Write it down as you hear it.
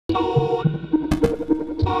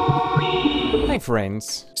Hi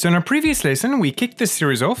friends. So in our previous lesson, we kicked this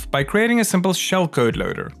series off by creating a simple shellcode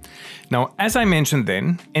loader. Now, as I mentioned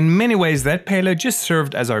then, in many ways that payload just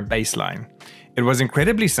served as our baseline. It was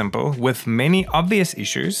incredibly simple, with many obvious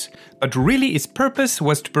issues, but really its purpose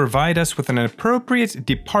was to provide us with an appropriate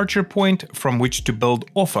departure point from which to build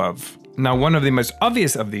off of. Now, one of the most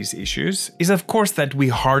obvious of these issues is of course that we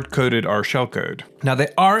hard-coded our shellcode. Now,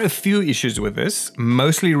 there are a few issues with this,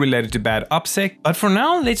 mostly related to bad OPSEC, but for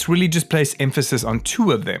now, let's really just place emphasis on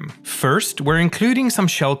two of them. First, we're including some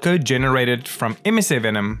shellcode generated from MSA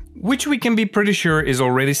Venom, which we can be pretty sure is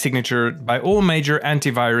already signatured by all major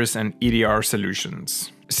antivirus and EDR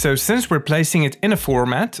solutions. So since we're placing it in a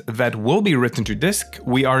format that will be written to disk,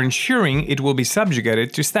 we are ensuring it will be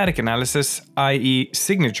subjugated to static analysis, i.e.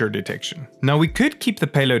 signature detection. Now we could keep the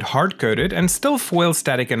payload hard-coded and still foil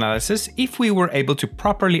static analysis if we were able to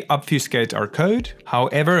properly obfuscate our code.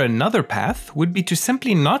 However, another path would be to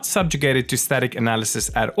simply not subjugate it to static analysis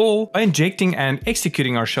at all by injecting and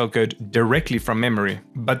executing our shellcode directly from memory.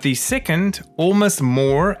 But the second, almost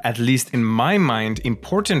more, at least in my mind,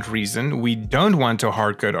 important reason we don't want to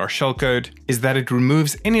hard our shellcode is that it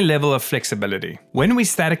removes any level of flexibility. When we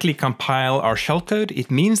statically compile our shellcode,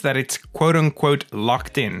 it means that it's quote-unquote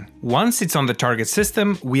locked in. Once it's on the target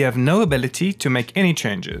system, we have no ability to make any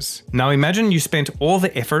changes. Now imagine you spent all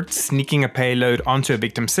the effort sneaking a payload onto a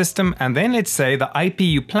victim system, and then let's say the IP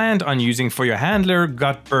you planned on using for your handler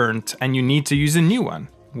got burnt and you need to use a new one.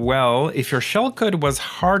 Well, if your shellcode was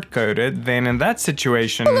hard-coded, then in that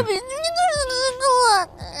situation,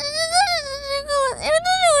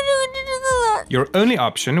 your only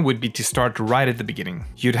option would be to start right at the beginning.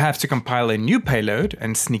 You'd have to compile a new payload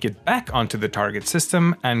and sneak it back onto the target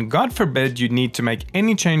system, and God forbid you need to make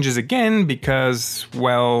any changes again because,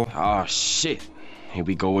 well... Oh shit, here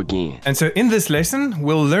we go again. And so in this lesson,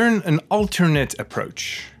 we'll learn an alternate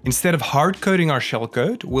approach. Instead of hard-coding our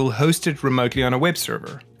shellcode, we'll host it remotely on a web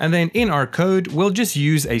server. And then in our code, we'll just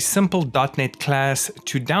use a simple .NET class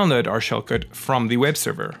to download our shellcode from the web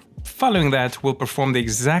server. Following that, we'll perform the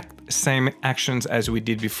exact same actions as we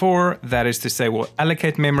did before. That is to say, we'll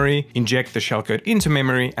allocate memory, inject the shellcode into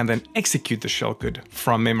memory, and then execute the shellcode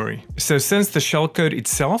from memory. So since the shellcode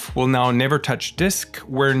itself will now never touch disk,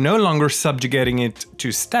 we're no longer subjugating it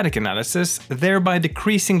to static analysis, thereby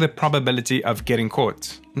decreasing the probability of getting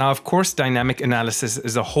caught. Now, of course, dynamic analysis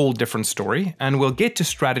is a whole different story, and we'll get to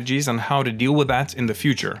strategies on how to deal with that in the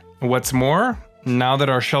future. What's more, now that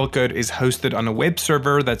our shellcode is hosted on a web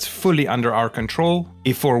server that's fully under our control,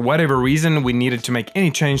 if for whatever reason we needed to make any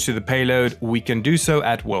change to the payload, we can do so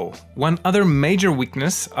at will. One other major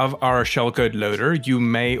weakness of our shellcode loader you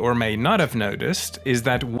may or may not have noticed is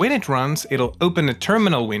that when it runs, it'll open a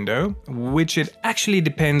terminal window, which it actually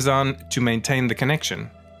depends on to maintain the connection.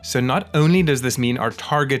 So not only does this mean our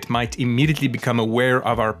target might immediately become aware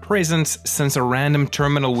of our presence since a random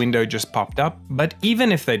terminal window just popped up, but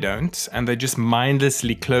even if they don't, and they just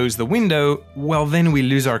mindlessly close the window, well then we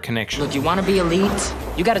lose our connection. Look, you want to be elite?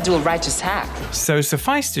 You gotta do a righteous hack. So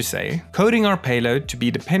suffice to say, coding our payload to be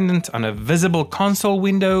dependent on a visible console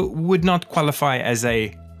window would not qualify as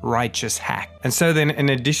a righteous hack. And so then, in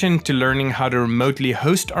addition to learning how to remotely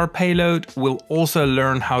host our payload, we'll also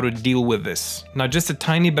learn how to deal with this. Now, just a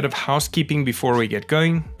tiny bit of housekeeping before we get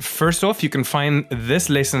going. First off, you can find this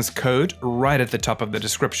lesson's code right at the top of the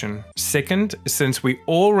description. Second, since we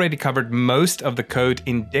already covered most of the code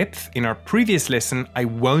in depth in our previous lesson, I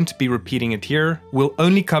won't be repeating it here. We'll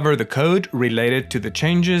only cover the code related to the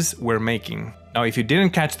changes we're making. Now, if you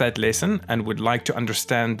didn't catch that lesson and would like to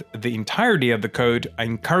understand the entirety of the code, I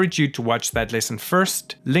encourage you to watch that lesson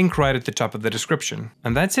first, link right at the top of the description.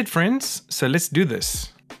 And that's it, friends, so let's do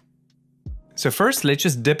this. So first, let's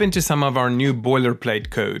just dip into some of our new boilerplate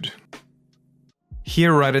code.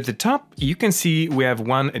 Here right at the top, you can see we have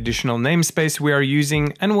one additional namespace we are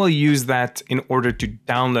using, and we'll use that in order to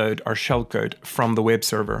download our shellcode from the web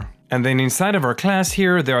server. And then inside of our class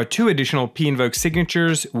here, there are two additional pinvoke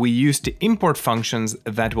signatures we use to import functions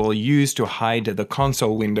that we'll use to hide the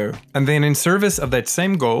console window. And then in service of that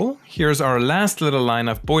same goal, here's our last little line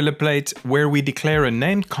of boilerplate where we declare a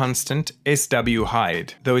named constant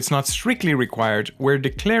swhide. Though it's not strictly required, we're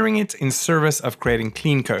declaring it in service of creating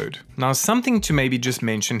clean code. Now, something to maybe just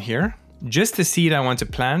mention here. just the seed I want to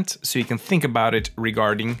plant so you can think about it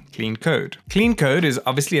regarding clean code. Clean code is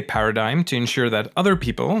obviously a paradigm to ensure that other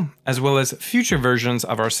people, as well as future versions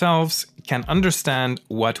of ourselves, can understand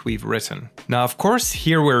what we've written. Now, of course,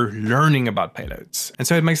 here we're learning about payloads, and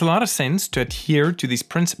so it makes a lot of sense to adhere to these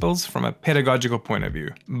principles from a pedagogical point of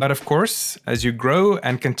view. But of course, as you grow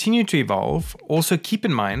and continue to evolve, also keep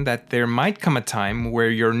in mind that there might come a time where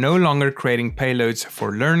you're no longer creating payloads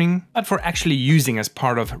for learning, but for actually using as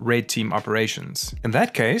part of red team operations. In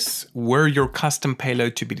that case, were your custom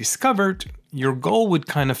payload to be discovered, your goal would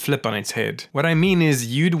kind of flip on its head. What I mean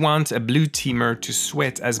is you'd want a blue teamer to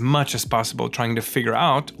sweat as much as possible trying to figure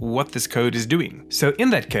out what this code is doing. So in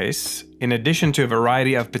that case, in addition to a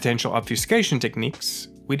variety of potential obfuscation techniques,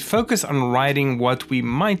 we'd focus on writing what we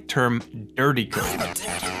might term dirty code.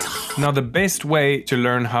 Now, the best way to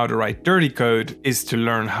learn how to write dirty code is to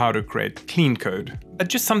learn how to create clean code. But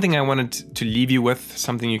just something I wanted to leave you with,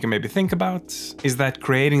 something you can maybe think about, is that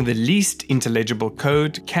creating the least intelligible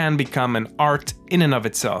code can become an art in and of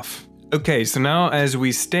itself. Okay, so now as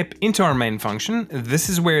we step into our main function, this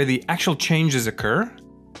is where the actual changes occur.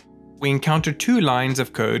 We encounter two lines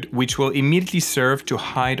of code which will immediately serve to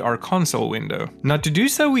hide our console window. Now, to do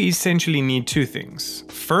so, we essentially need two things.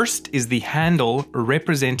 First is the handle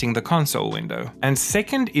representing the console window, and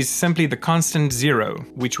second is simply the constant 0,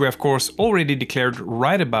 which we of course already declared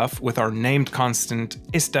right above with our named constant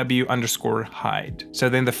sw_hide. So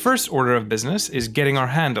then the first order of business is getting our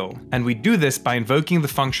handle, and we do this by invoking the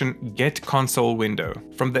function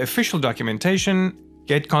getConsoleWindow. From the official documentation,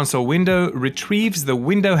 getConsoleWindow retrieves the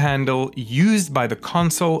window handle used by the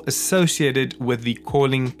console associated with the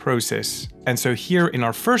calling process. And so here in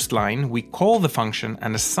our first line, we call the function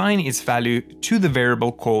and assign its value to the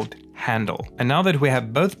variable called handle. And now that we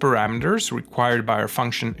have both parameters required by our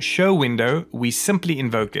function showWindow, we simply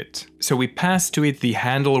invoke it. So we pass to it the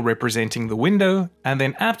handle representing the window, and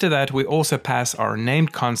then after that we also pass our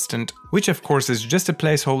named constant, which of course is just a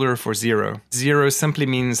placeholder for 0. 0 simply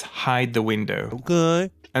means hide the window.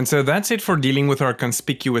 Okay. And so that's it for dealing with our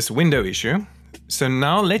conspicuous window issue. So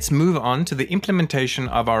now let's move on to the implementation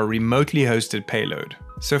of our remotely hosted payload.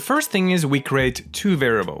 So first thing is we create two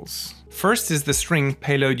variables. First is the string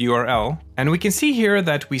payload URL, and we can see here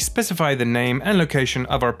that we specify the name and location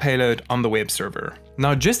of our payload on the web server.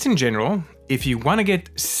 Now, just in general, if you want to get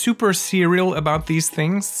super serial about these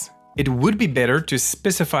things, it would be better to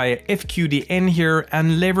specify a FQDN here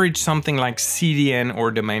and leverage something like CDN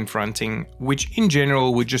or domain fronting, which in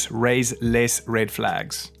general would just raise less red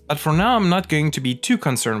flags. But for now, I'm not going to be too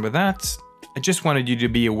concerned with that. I just wanted you to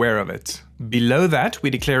be aware of it. Below that, we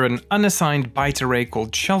declare an unassigned byte array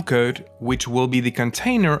called shellcode, which will be the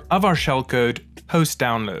container of our shellcode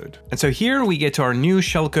post-download. And so here we get to our new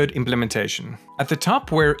shellcode implementation. At the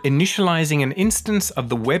top, we're initializing an instance of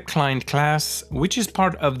the web client class, which is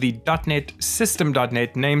part of the .NET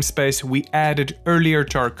System.NET namespace we added earlier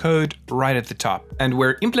to our code right at the top. And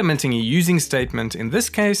we're implementing a using statement in this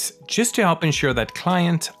case, just to help ensure that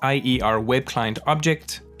client, i.e. our web client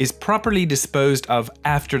object, is properly disposed of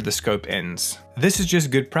after the scope ends. This is just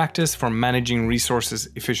good practice for managing resources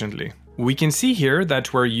efficiently. We can see here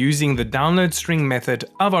that we're using the download string method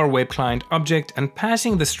of our web client object and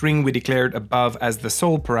passing the string we declared above as the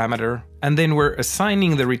sole parameter. And then we're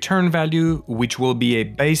assigning the return value, which will be a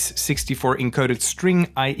base 64 encoded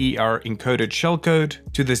string, i.e. our encoded shellcode,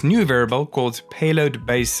 to this new variable called payload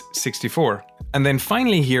base 64. And then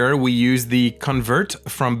finally here we use the convert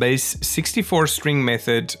from base 64 string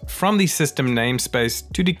method from the system namespace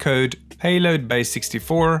to decode payload base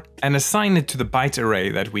 64 and assign it to the byte array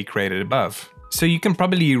that we created above. So you can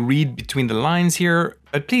probably read between the lines here,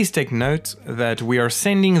 but please take note that we are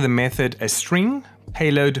sending the method a string,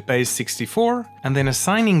 payload base 64, and then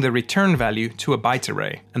assigning the return value to a byte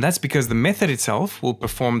array. And that's because the method itself will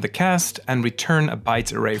perform the cast and return a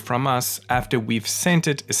byte array from us after we've sent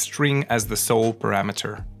it a string as the sole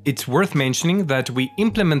parameter. It's worth mentioning that we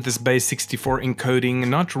implement this base 64 encoding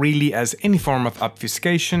not really as any form of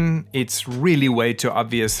obfuscation, it's really way too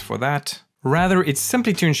obvious for that. Rather, it's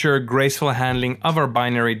simply to ensure graceful handling of our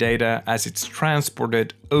binary data as it's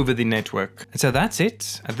transported over the network. And so that's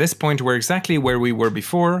it. At this point, we're exactly where we were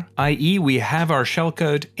before, i.e. we have our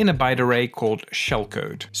shellcode in a byte array called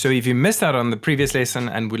shellcode. So if you missed out on the previous lesson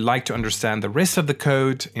and would like to understand the rest of the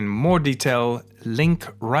code in more detail, link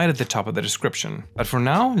right at the top of the description. But for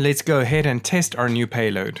now, let's go ahead and test our new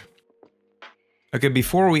payload. Okay,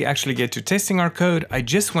 before we actually get to testing our code, I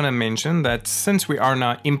just want to mention that since we are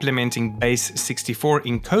now implementing base64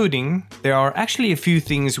 encoding, there are actually a few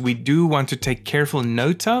things we do want to take careful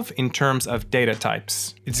note of in terms of data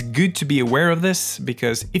types. It's good to be aware of this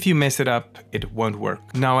because if you mess it up, it won't work.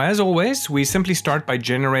 Now, as always, we simply start by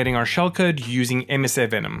generating our shellcode using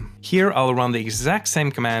MSAvenom. Here, I'll run the exact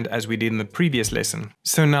same command as we did in the previous lesson.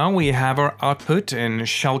 So now we have our output in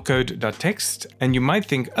shellcode.txt, and you might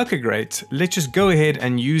think, okay, great, let's just go ahead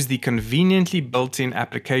and use the conveniently built-in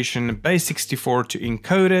application base64 to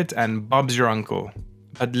encode it, and Bob's your uncle.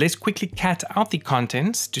 But let's quickly cat out the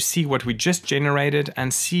contents to see what we just generated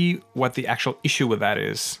and see what the actual issue with that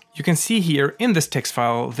is. You can see here in this text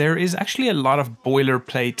file, there is actually a lot of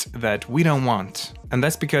boilerplate that we don't want. And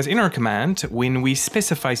that's because in our command, when we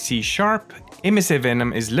specify C#,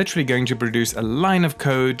 MSAvenom is literally going to produce a line of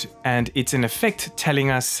code, and it's in effect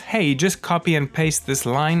telling us, hey, just copy and paste this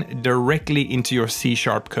line directly into your C#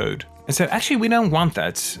 code. And so actually we don't want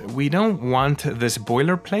that. We don't want this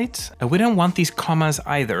boilerplate, and we don't want these commas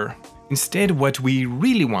either. Instead, what we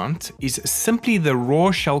really want is simply the raw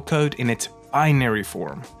shellcode in its binary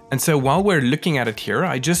form. And so while we're looking at it here,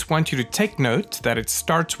 I just want you to take note that it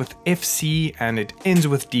starts with FC and it ends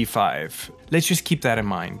with D5. Let's just keep that in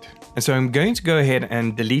mind. And so I'm going to go ahead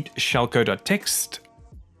and delete shellcode.txt.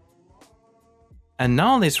 And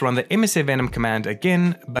now let's run the MSAvenom command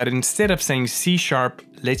again, but instead of saying C#,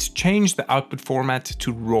 let's change the output format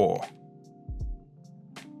to raw.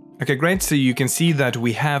 Okay, great. So you can see that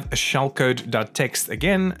we have a shellcode.txt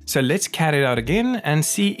again. So let's cat it out again and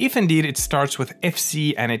see if indeed it starts with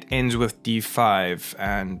FC and it ends with D5.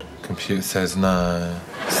 And compute says no.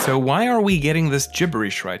 So why are we getting this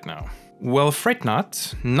gibberish right now? Well, fret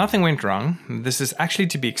not, nothing went wrong. This is actually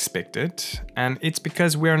to be expected, and it's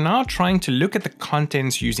because we are now trying to look at the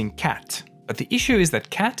contents using cat. But the issue is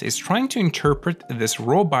that cat is trying to interpret this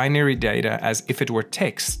raw binary data as if it were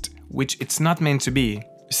text, which it's not meant to be.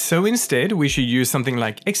 So instead, we should use something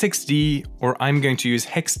like XXD, or I'm going to use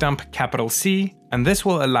hexdump capital C, and this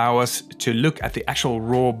will allow us to look at the actual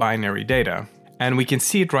raw binary data. And we can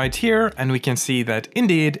see it right here, and we can see that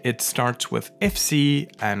indeed it starts with FC,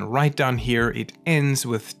 and right down here it ends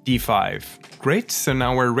with D5. Great, so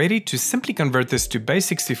now we're ready to simply convert this to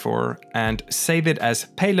base64 and save it as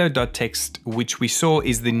payload.txt, which we saw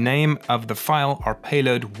is the name of the file our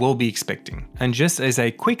payload will be expecting. And just as a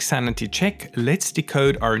quick sanity check, let's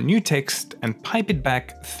decode our new text and pipe it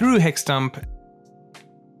back through hexdump.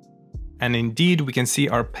 And indeed, we can see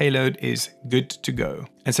our payload is good to go.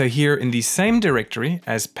 And so here in the same directory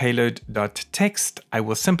as payload.txt, I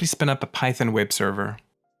will simply spin up a Python web server.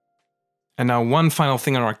 And now one final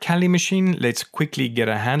thing on our Kali machine, let's quickly get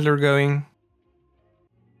a handler going.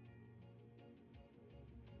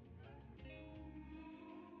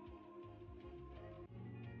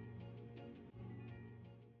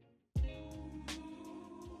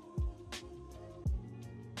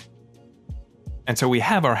 And so we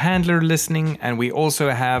have our handler listening, and we also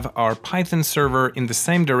have our Python server in the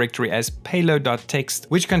same directory as payload.txt,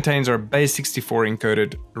 which contains our base64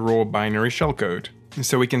 encoded raw binary shellcode.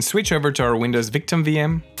 So we can switch over to our Windows victim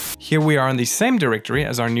VM. Here we are in the same directory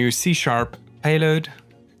as our new C# payload.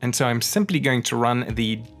 And so I'm simply going to run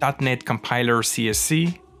the .NET compiler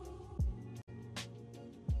CSC.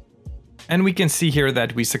 And we can see here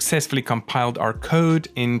that we successfully compiled our code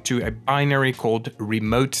into a binary called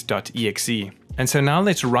remote.exe. And so now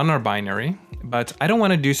let's run our binary, but I don't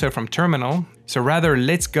want to do so from terminal. So rather,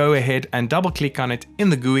 let's go ahead and double click on it in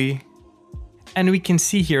the GUI. And we can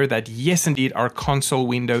see here that yes, indeed, our console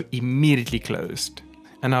window immediately closed.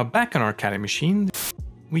 And now back on our Kali machine,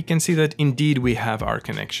 we can see that indeed we have our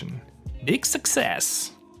connection. Big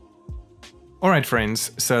success. All right,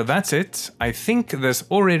 friends, so that's it. I think this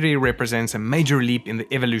already represents a major leap in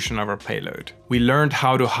the evolution of our payload. We learned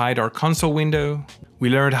how to hide our console window. We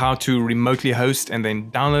learned how to remotely host and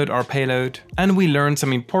then download our payload. And we learned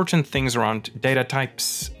some important things around data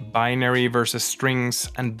types, binary versus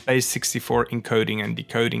strings, and base64 encoding and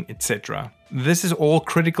decoding, etc. This is all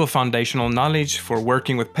critical foundational knowledge for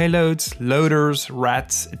working with payloads, loaders,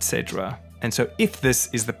 rats, etc. And so if this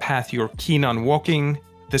is the path you're keen on walking,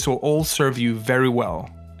 this will all serve you very well.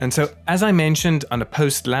 And so, as I mentioned on a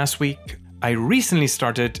post last week, I recently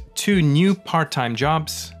started 2 new part-time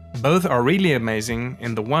jobs. Both are really amazing.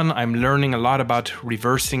 In the one, I'm learning a lot about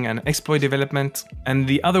reversing and exploit development, and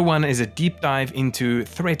the other one is a deep dive into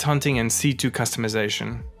threat hunting and C2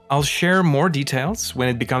 customization. I'll share more details when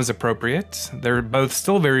it becomes appropriate. They're both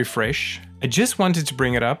still very fresh. I just wanted to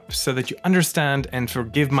bring it up so that you understand and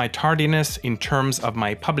forgive my tardiness in terms of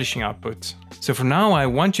my publishing output. So for now, I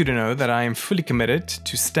want you to know that I am fully committed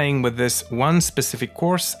to staying with this one specific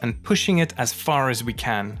course and pushing it as far as we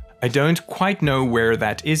can. I don't quite know where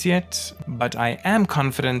that is yet, but I am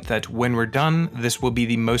confident that when we're done, this will be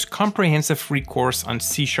the most comprehensive free course on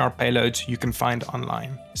C# payloads you can find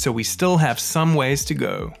online. So we still have some ways to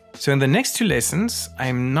go. So in the next 2 lessons,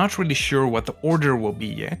 I'm not really sure what the order will be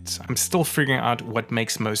yet. I'm still figuring out what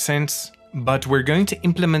makes most sense, but we're going to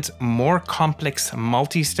implement more complex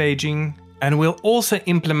multi-staging, and we'll also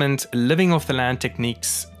implement living off the land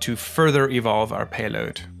techniques to further evolve our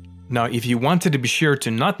payload. Now, if you wanted to be sure to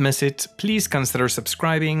not miss it, please consider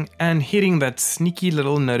subscribing and hitting that sneaky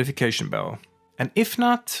little notification bell. And if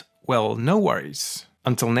not, well, no worries.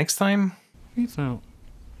 Until next time. Peace out.